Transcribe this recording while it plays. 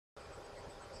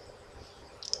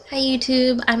Hi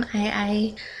YouTube, I'm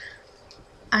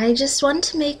I just want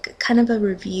to make kind of a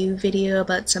review video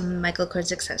about some Michael Kors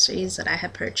accessories that I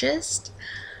have purchased.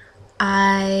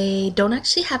 I don't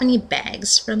actually have any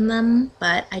bags from them,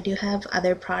 but I do have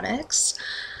other products.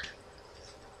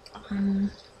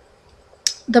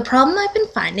 The problem I've been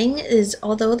finding is,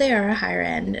 although they are higher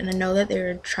end, and I know that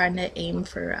they're trying to aim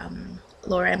for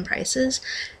lower end prices,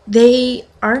 they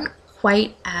aren't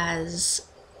quite as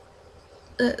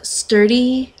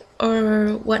sturdy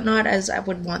or whatnot as I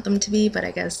would want them to be, but I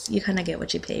guess you kind of get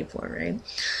what you pay for, right?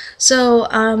 So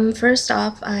first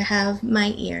off, I have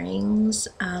my earrings.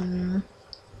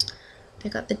 They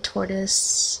got the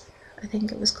Tortoise, I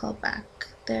think it was called, back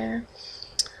there.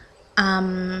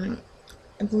 I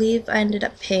believe I ended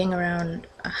up paying around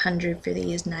 100 for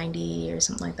these, 90 or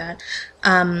something like that.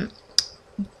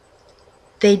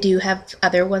 They do have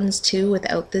other ones too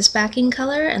without this backing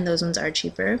color, and those ones are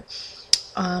cheaper.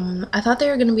 I thought they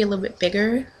were going to be a little bit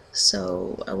bigger,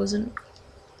 so it wasn't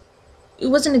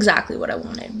exactly what I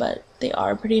wanted, but they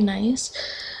are pretty nice.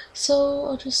 So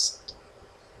I'll just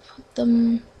put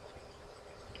them,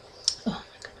 oh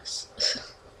my goodness.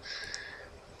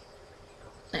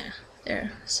 Yeah,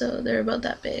 there. So they're about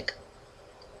that big.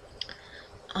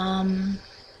 I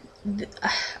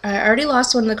already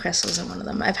lost one of the crystals in one of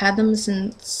them. I've had them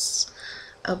since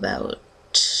about,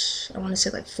 I want to say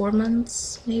like 4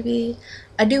 months, maybe.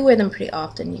 I do wear them pretty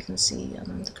often. You can see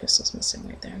the crystals missing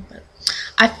right there. But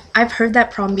I've heard that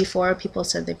problem before. People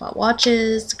said they bought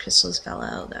watches, the crystals fell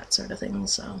out, that sort of thing.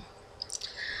 So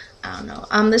I don't know.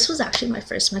 This was actually my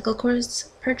first Michael Kors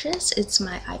purchase. It's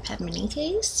my iPad mini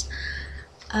case.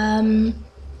 Again,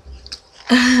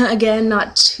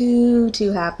 not too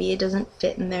happy. It doesn't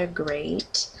fit in there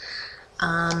great.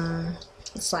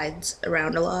 It slides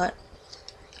around a lot.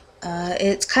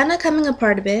 It's kind of coming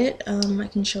apart a bit. I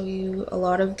can show you a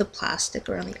lot of the plastic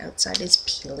around the outside is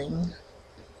peeling.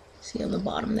 See on the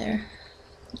bottom there?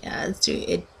 Yeah,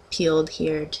 it peeled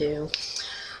here too.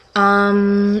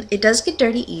 It does get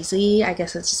dirty easily. I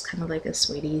guess it's just kind of like a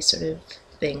sweetie sort of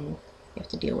thing you have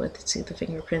to deal with. See the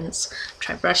fingerprints.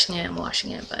 Try brushing it and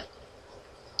washing it, but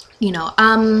you know,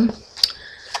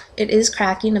 it is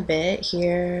cracking a bit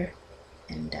here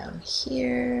and down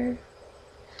here.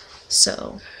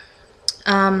 So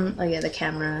oh yeah, the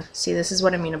camera. See, this is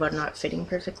what I mean about not fitting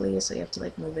perfectly, so you have to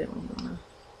like move it when you want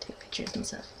to take pictures and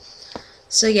stuff.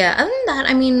 So yeah, other than that,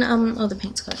 I mean, oh, the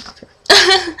paint's going off here.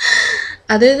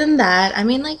 Other than that, I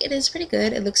mean, like, it is pretty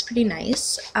good. It looks pretty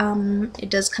nice.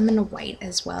 It does come in a white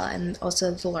as well, and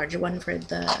also the larger one for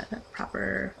the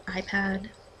proper iPad.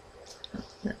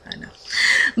 I know.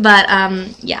 But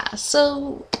yeah,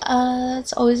 so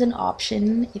it's always an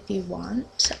option if you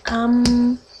want.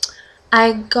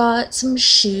 I got some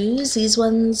shoes. These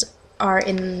ones are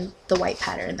in the white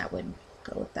pattern, that would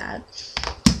go with that.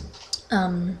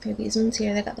 These ones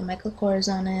here, they got the Michael Kors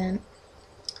on it.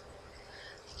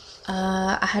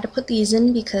 I had to put these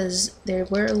in because they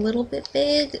were a little bit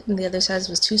big and the other size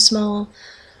was too small.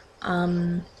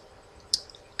 I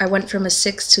went from a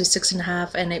 6 to a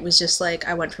 6.5, and it was just like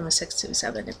I went from a 6 to a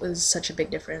 7. It was such a big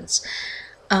difference.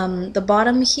 The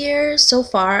bottom here, so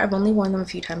far, I've only worn them a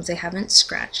few times. They haven't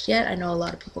scratched yet. I know a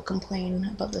lot of people complain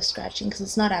about the scratching because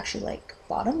it's not actually like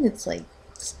bottom. It's like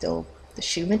still the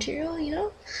shoe material, you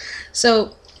know?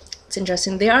 So it's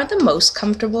interesting. They aren't the most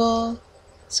comfortable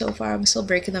so far. I'm still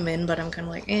breaking them in, but I'm kind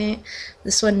of like, eh.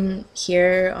 This one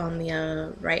here on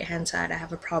the right-hand side, I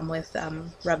have a problem with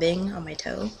rubbing on my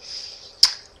toe.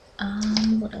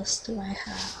 What else do I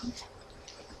have?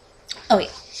 Oh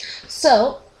yeah,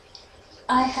 so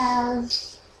I have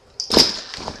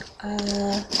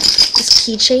this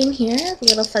keychain here, the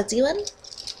little fuzzy one.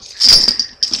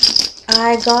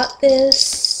 I got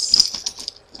this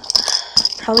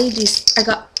probably I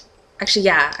got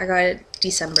it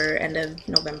December, end of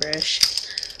November-ish.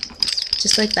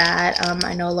 Just like that.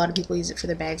 I know a lot of people use it for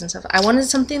their bags and stuff. I wanted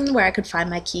something where I could find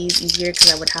my keys easier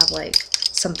because I would have like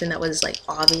something that was like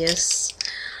obvious.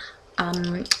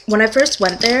 When I first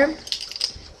went there,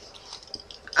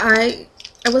 I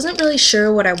wasn't really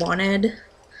sure what I wanted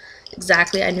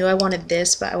exactly. I knew I wanted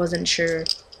this, but I wasn't sure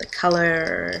the color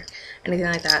or anything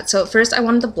like that. So at first I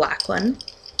wanted the black one,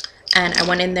 and I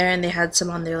went in there and they had some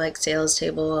on their like sales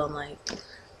table on like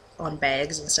on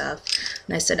bags and stuff,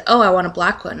 and I said, oh, I want a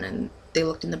black one, and they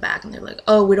looked in the back and they're like,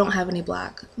 oh, we don't have any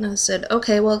black. And I said,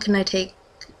 okay, well, can I take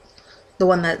the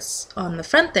one that's on the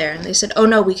front there? And they said, oh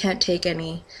no, we can't take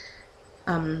any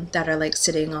that are like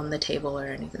sitting on the table or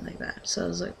anything like that. So I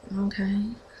was like, okay.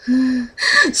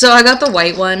 So I got the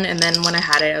white one, and then when I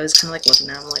had it, I was kind of like looking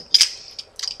at it, I'm like,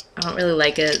 I don't really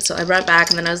like it. So I brought it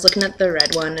back, and then I was looking at the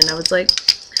red one, and I was like,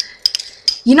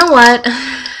 You know what?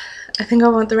 I think I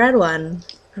want the red one.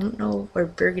 I don't know, or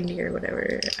burgundy or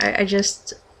whatever. I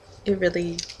just, it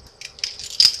really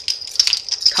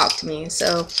talked to me,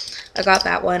 so I got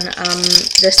that one.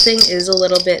 This thing is a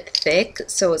little bit thick,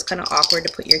 so it's kind of awkward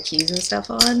to put your keys and stuff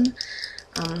on.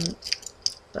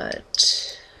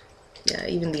 But yeah,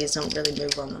 even these don't really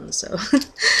move on them, so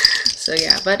so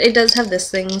yeah. But it does have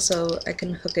this thing, so I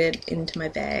can hook it into my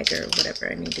bag or whatever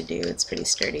I need to do. It's pretty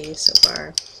sturdy so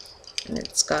far, and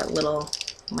it's got a little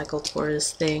Michael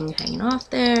Kors thing hanging off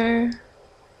there,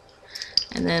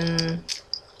 and then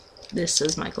this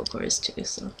is Michael Kors too.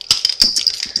 So,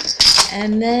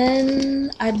 and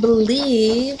then I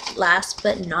believe last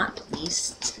but not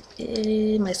least,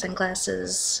 my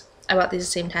sunglasses. I bought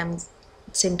these the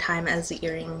same time as the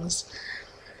earrings.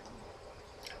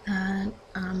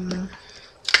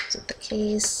 So the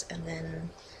case, and then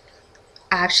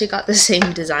I actually got the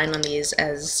same design on these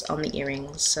as on the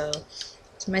earrings. So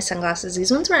my sunglasses,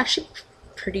 these ones were actually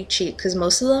pretty cheap because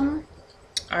most of them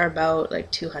are about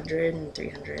like 200 and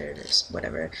 300 or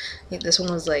whatever. I think this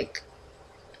one was like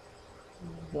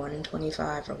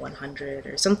 125 or 100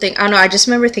 or something. I don't know, I just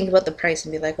remember thinking about the price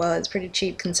and be like, well, it's pretty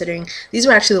cheap considering these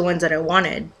were actually the ones that I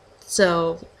wanted.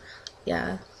 So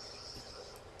yeah.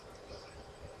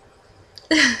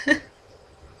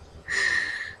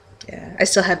 Yeah, I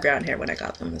still had brown hair when I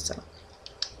got them, so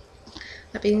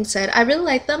that being said, I really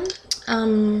like them.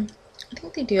 I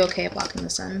think they do okay at blocking the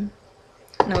sun,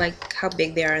 and I like how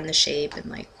big they are in the shape and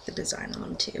like the design on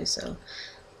them too, so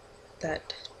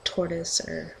that tortoise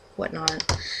or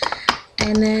whatnot.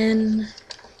 And then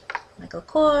Michael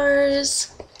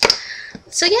Kors.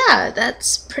 So yeah,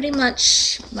 that's pretty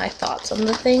much my thoughts on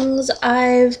the things.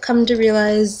 I've come to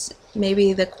realize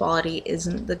maybe the quality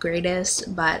isn't the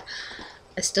greatest, but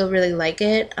I still really like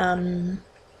it.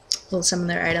 Well, some of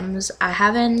their items. I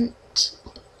haven't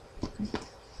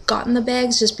gotten the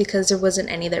bags just because there wasn't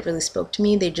any that really spoke to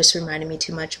me. They just reminded me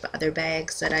too much of other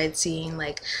bags that I'd seen,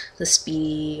 like the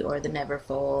Speedy or the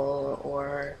Neverfull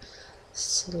or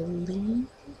Celine,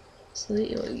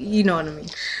 you know what I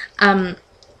mean.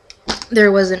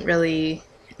 There wasn't really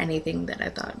anything that I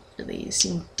thought really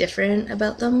seemed different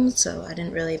about them, so I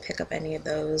didn't really pick up any of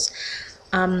those.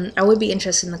 I would be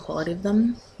interested in the quality of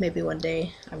them. Maybe one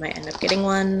day I might end up getting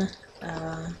one,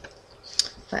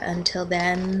 but until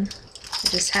then, I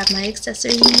just have my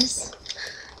accessories.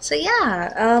 So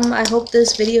yeah, I hope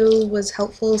this video was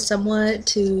helpful somewhat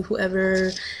to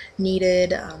whoever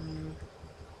needed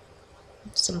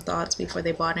some thoughts before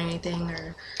they bought anything,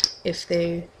 or if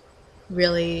they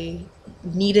really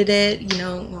needed it, you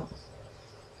know. Well,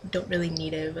 don't really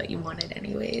need it, but you want it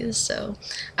anyways. So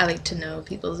I like to know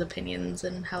people's opinions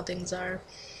and how things are.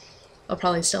 I'll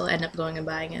probably still end up going and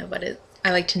buying it, but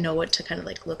I like to know what to kind of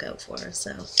like look out for.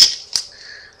 So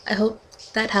I hope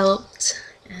that helped,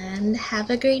 and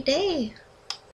have a great day.